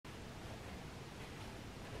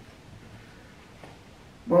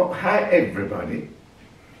Well, hi everybody.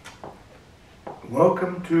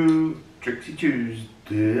 Welcome to Trixie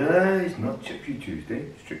Tuesday. It's not Trixie Tuesday,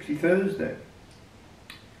 it's Trixie Thursday.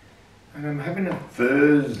 And I'm having a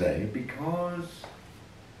Thursday because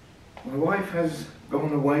my wife has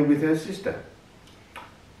gone away with her sister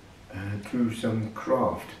to some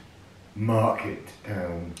craft market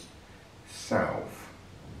down south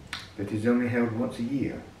that is only held once a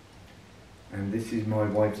year. And this is my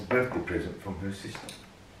wife's birthday present from her sister.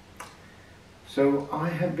 So I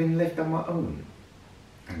have been left on my own,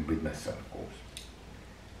 and with my son, of course.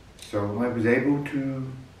 So I was able to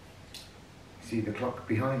see the clock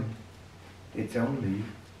behind. It's only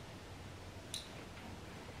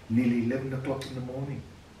nearly 11 o'clock in the morning.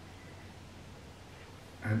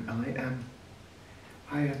 And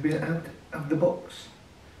I have been out of the box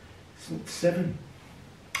since 7.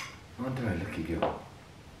 Aren't I a lucky girl?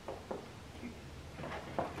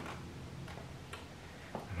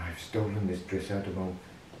 I've stolen this dress out of my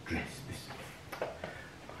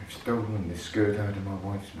I've stolen this skirt out of my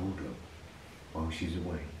wife's wardrobe while she's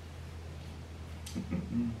away.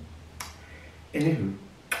 Anywho,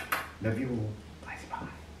 love you all.